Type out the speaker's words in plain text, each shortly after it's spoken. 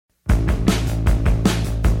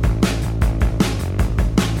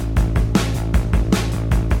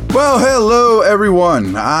Well, hello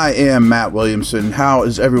everyone. I am Matt Williamson. How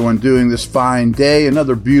is everyone doing this fine day?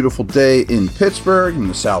 Another beautiful day in Pittsburgh in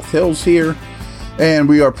the South Hills here. And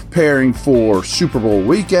we are preparing for Super Bowl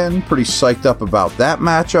weekend. Pretty psyched up about that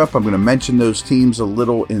matchup. I'm going to mention those teams a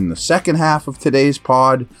little in the second half of today's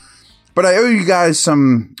pod. But I owe you guys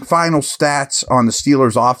some final stats on the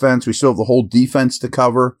Steelers offense. We still have the whole defense to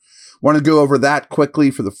cover. Want to go over that quickly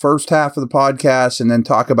for the first half of the podcast and then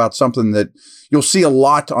talk about something that you'll see a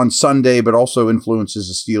lot on Sunday, but also influences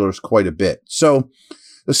the Steelers quite a bit. So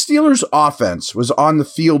the Steelers offense was on the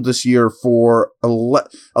field this year for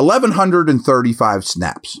 1,135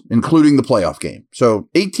 snaps, including the playoff game. So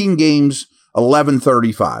 18 games,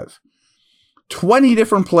 1,135. 20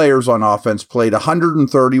 different players on offense played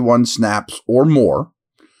 131 snaps or more.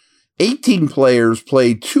 18 players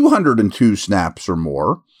played 202 snaps or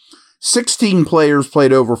more. 16 players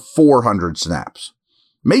played over 400 snaps.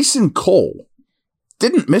 Mason Cole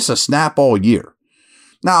didn't miss a snap all year.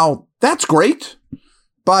 Now, that's great,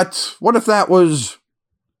 but what if that was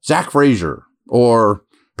Zach Frazier or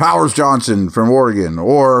Powers Johnson from Oregon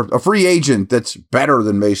or a free agent that's better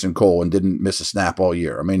than Mason Cole and didn't miss a snap all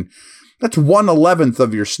year? I mean, that's 1/11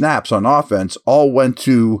 of your snaps on offense all went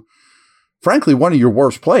to, frankly, one of your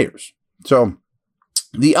worst players. So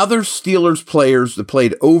the other Steelers players that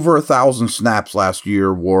played over 1,000 snaps last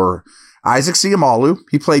year were Isaac Seumalo.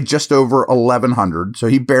 He played just over 1,100, so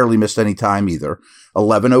he barely missed any time either,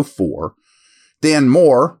 1,104. Dan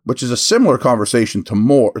Moore, which is a similar conversation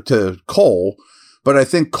to Cole, but I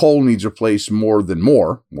think Cole needs replaced more than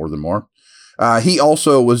Moore. He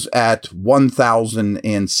also was at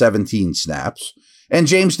 1,017 snaps, and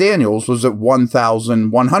James Daniels was at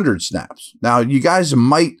 1,100 snaps. Now, you guys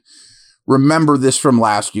might remember this from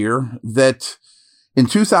last year, that in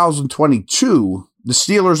 2022, the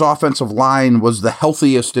Steelers' offensive line was the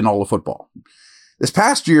healthiest in all of football. This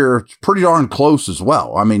past year, it's pretty darn close as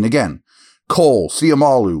well. I mean, again, Cole,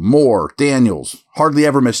 Seumalo, Moore, Daniels hardly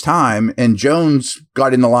ever missed time, and Jones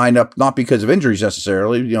got in the lineup not because of injuries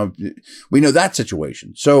necessarily. You know, we know that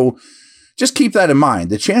situation. So just keep that in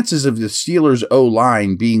mind. The chances of the Steelers'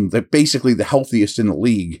 O-line being basically the healthiest in the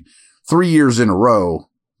league 3 years in a row,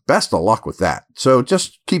 best of luck with that. So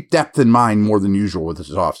just keep depth in mind more than usual with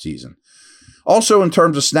this offseason. Also, in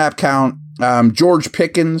terms of snap count, George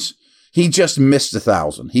Pickens, he just missed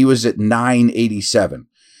 1,000. He was at 987.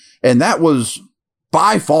 And that was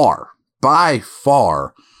by far,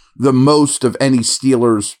 the most of any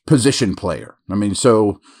Steelers position player. I mean,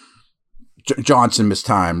 so Johnson missed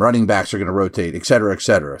time, running backs are going to rotate, et cetera, et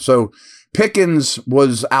cetera. So Pickens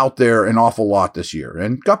was out there an awful lot this year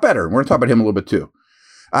and got better. We're going to talk about him a little bit too.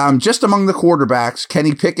 Just among the quarterbacks,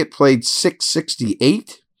 Kenny Pickett played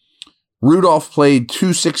 668. Rudolph played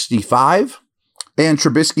 265. And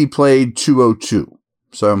Trubisky played 202.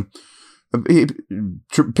 So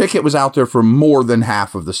Pickett was out there for more than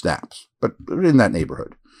half of the snaps, but in that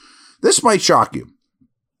neighborhood. This might shock you.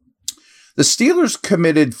 The Steelers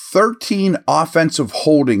committed 13 offensive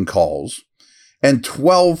holding calls and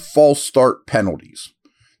 12 false start penalties.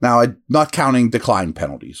 Now, I'm not counting decline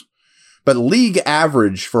penalties. But league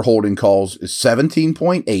average for holding calls is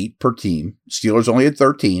 17.8 per team. Steelers only had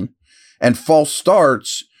 13. And false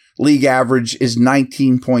starts, league average is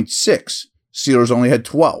 19.6. Steelers only had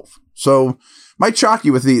 12. So might shock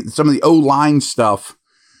you with some of the O-line stuff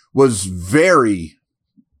was very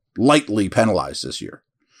lightly penalized this year.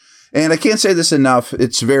 And I can't say this enough.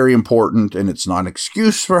 It's very important, and it's not an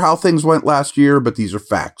excuse for how things went last year, but these are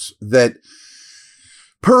facts. That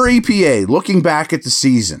per EPA, looking back at the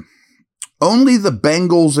season, only the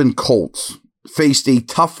Bengals and Colts faced a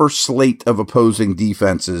tougher slate of opposing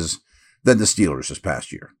defenses than the Steelers this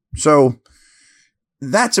past year. So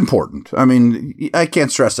that's important. I mean, I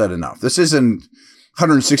can't stress that enough. This isn't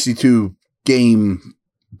 162 game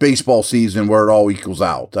baseball season where it all equals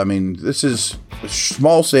out. I mean, this is a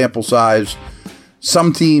small sample size.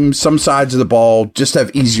 Some teams, some sides of the ball just have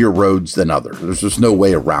easier roads than others. There's just no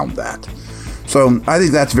way around that. So I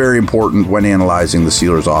think that's very important when analyzing the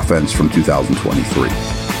Steelers offense from 2023.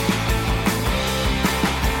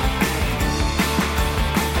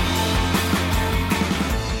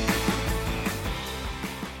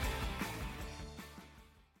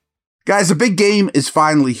 Guys, the big game is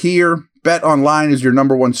finally here. BetOnline is your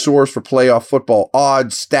number one source for playoff football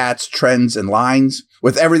odds, stats, trends, and lines.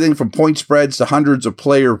 With everything from point spreads to hundreds of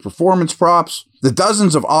player performance props, the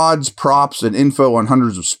dozens of odds, props, and info on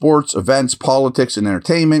hundreds of sports, events, politics, and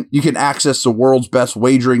entertainment, you can access the world's best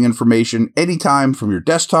wagering information anytime from your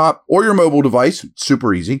desktop or your mobile device. It's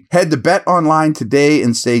super easy. Head to BetOnline today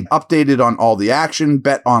and stay updated on all the action.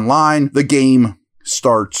 BetOnline, the game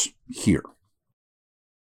starts here.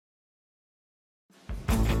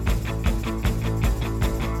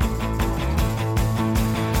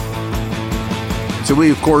 So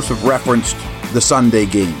we, of course, have referenced the Sunday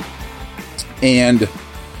game. And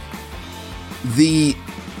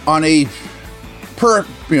on a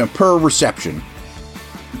per reception,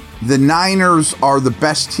 the Niners are the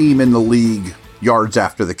best team in the league yards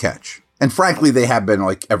after the catch. And frankly, they have been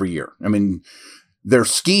like every year. I mean, their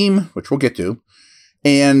scheme, which we'll get to,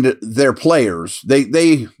 and their players,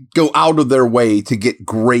 they go out of their way to get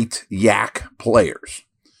great yak players.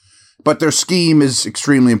 But their scheme is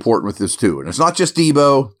extremely important with this too. And it's not just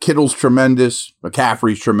Debo. Kittle's tremendous.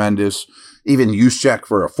 McCaffrey's tremendous. Even Juszczyk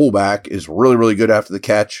for a fullback is really, really good after the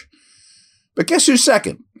catch. But guess who's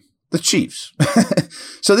second? The Chiefs.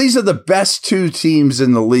 So these are the best two teams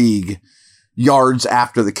in the league yards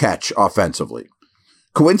after the catch offensively.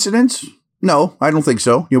 Coincidence? No, I don't think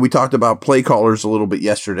so. We talked about play callers a little bit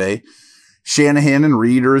yesterday. Shanahan and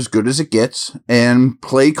Reed are as good as it gets, and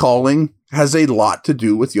play calling has a lot to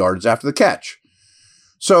do with yards after the catch.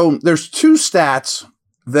 So there's two stats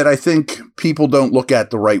that I think people don't look at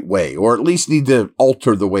the right way, or at least need to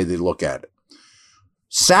alter the way they look at it.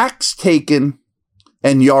 Sacks taken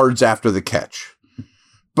and yards after the catch.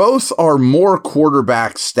 Both are more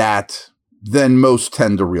quarterback stat than most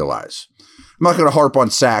tend to realize. I'm not going to harp on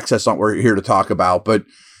sacks. That's not what we're here to talk about. But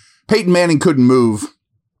Peyton Manning couldn't move.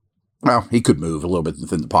 Well, he could move a little bit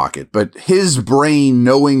within the pocket. But his brain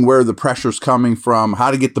knowing where the pressure's coming from, how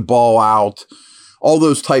to get the ball out, all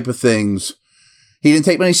those type of things, he didn't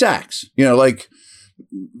take many sacks. Like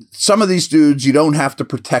some of these dudes, you don't have to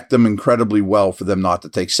protect them incredibly well for them not to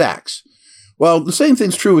take sacks. Well, the same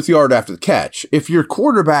thing's true with yard after the catch. If your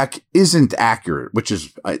quarterback isn't accurate, which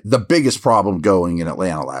is the biggest problem going in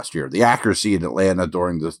Atlanta last year, the accuracy in Atlanta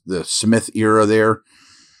during the Smith era there,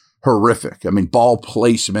 horrific. I mean, ball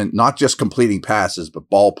placement, not just completing passes,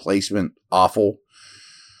 but ball placement, awful.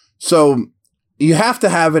 So you have to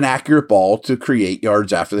have an accurate ball to create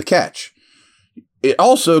yards after the catch. It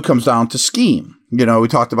also comes down to scheme. We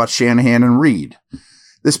talked about Shanahan and Reed.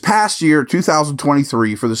 This past year,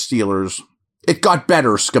 2023 for the Steelers, it got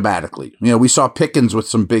better schematically. We saw Pickens with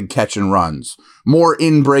some big catch and runs, more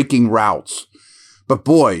in-breaking routes. But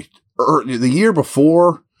boy, the year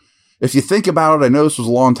before, if you think about it, I know this was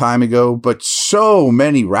a long time ago, but so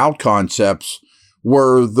many route concepts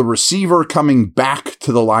were the receiver coming back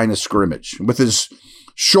to the line of scrimmage with his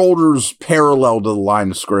shoulders parallel to the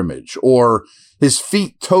line of scrimmage, or his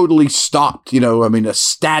feet totally stopped, a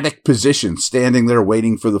static position, standing there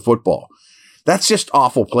waiting for the football. That's just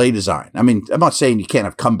awful play design. I mean, I'm not saying you can't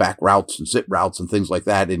have comeback routes and zip routes and things like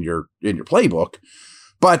that in your playbook,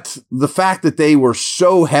 but the fact that they were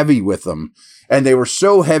so heavy with them and they were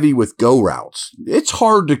so heavy with go routes, it's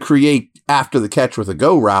hard to create after the catch with a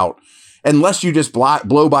go route unless you just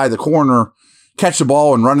blow by the corner, catch the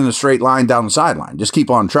ball, and run in a straight line down the sideline. Just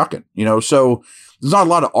keep on trucking, So there's not a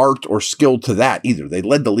lot of art or skill to that either. They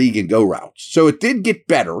led the league in go routes. So it did get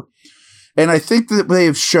better. And I think that they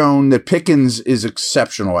have shown that Pickens is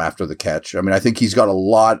exceptional after the catch. I mean, I think he's got a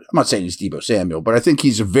lot. I'm not saying he's Deebo Samuel, but I think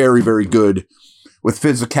he's very, very good with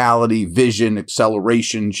physicality, vision,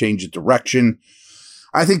 acceleration, change of direction.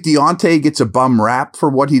 I think Deontay gets a bum rap for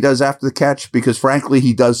what he does after the catch because, frankly,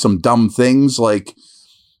 he does some dumb things like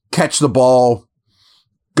catch the ball,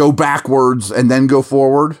 go backwards, and then go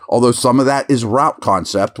forward, although some of that is route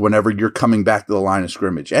concept whenever you're coming back to the line of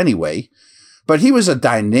scrimmage anyway. But he was a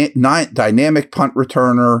dynamic punt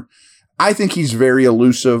returner. I think he's very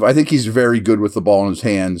elusive. I think he's very good with the ball in his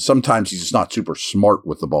hands. Sometimes he's just not super smart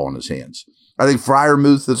with the ball in his hands. I think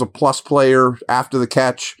Freiermuth is a plus player after the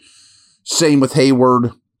catch. Same with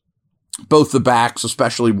Hayward. Both the backs,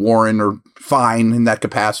 especially Warren, are fine in that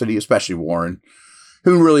capacity, especially Warren.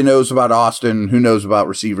 Who really knows about Austin? Who knows about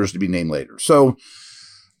receivers to be named later? So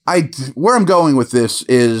where I'm going with this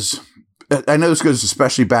is, I know this goes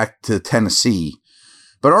especially back to Tennessee,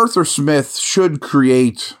 but Arthur Smith should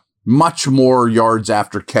create much more yards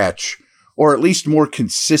after catch, or at least more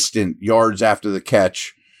consistent yards after the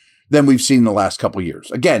catch than we've seen in the last couple of years.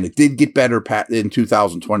 Again, it did get better in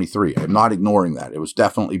 2023. I'm not ignoring that. It was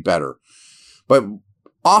definitely better. But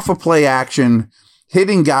off of play action,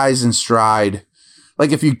 hitting guys in stride,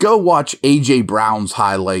 like if you go watch A.J. Brown's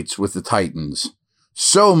highlights with the Titans,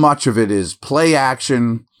 so much of it is play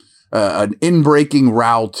action, an in-breaking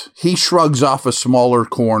route. He shrugs off a smaller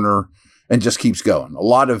corner and just keeps going. A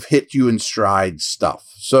lot of hit you in stride stuff.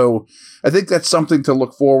 So I think that's something to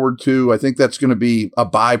look forward to. I think that's going to be a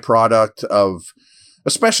byproduct of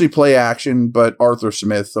especially play action, but Arthur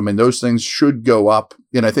Smith. I mean, those things should go up.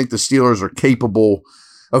 And I think the Steelers are capable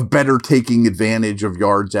of better taking advantage of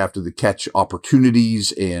yards after the catch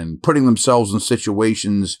opportunities and putting themselves in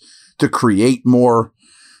situations to create more.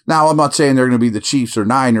 Now, I'm not saying they're going to be the Chiefs or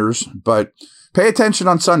Niners, but pay attention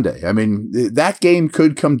on Sunday. I mean, that game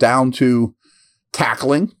could come down to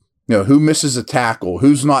tackling. Who misses a tackle,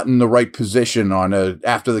 who's not in the right position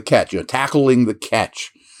after the catch, tackling the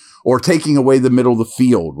catch or taking away the middle of the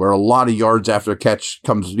field where a lot of yards after catch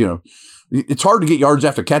comes, it's hard to get yards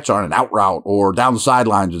after catch on an out route or down the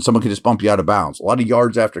sidelines and someone can just bump you out of bounds. A lot of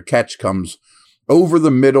yards after catch comes over the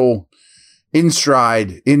middle, in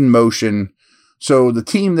stride, in motion. So the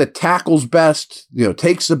team that tackles best,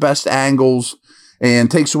 takes the best angles and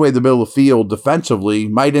takes away the middle of the field defensively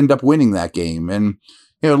might end up winning that game. And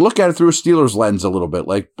look at it through a Steelers lens a little bit.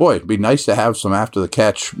 Like, boy, it'd be nice to have some more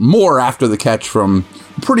after the catch from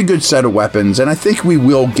a pretty good set of weapons. And I think we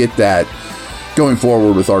will get that going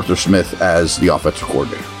forward with Arthur Smith as the offensive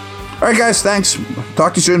coordinator. All right, guys, thanks.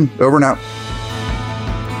 Talk to you soon. Over and out.